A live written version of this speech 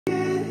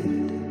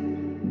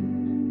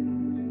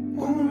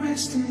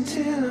rest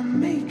until I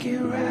make it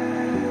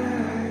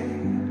right.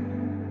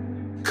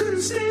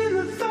 Couldn't stand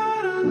the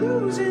thought of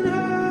losing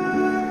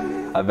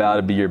her. I vow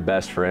to be your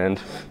best friend,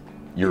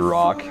 your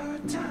rock,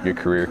 your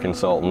career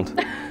consultant,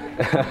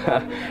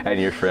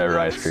 and your forever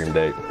ice cream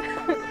date.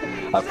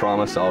 I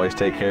promise to always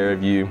take care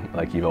of you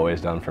like you've always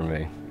done for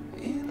me.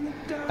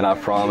 And I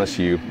promise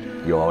you,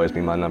 you'll always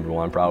be my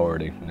 #1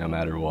 priority, no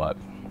matter what.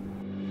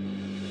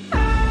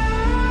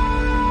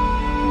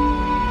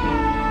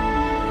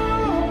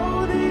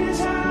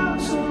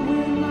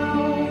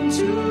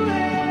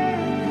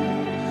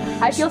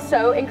 I feel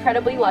so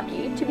incredibly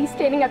lucky to be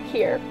standing up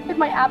here with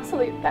my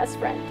absolute best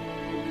friend.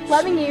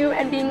 Loving you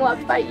and being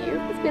loved by you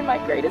has been my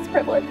greatest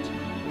privilege.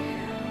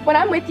 When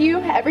I'm with you,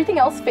 everything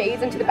else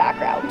fades into the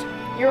background.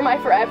 You're my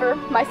forever,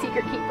 my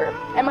secret keeper,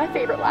 and my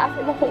favorite laugh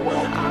in the whole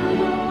world.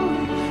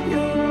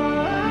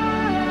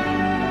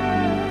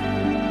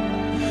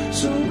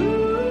 So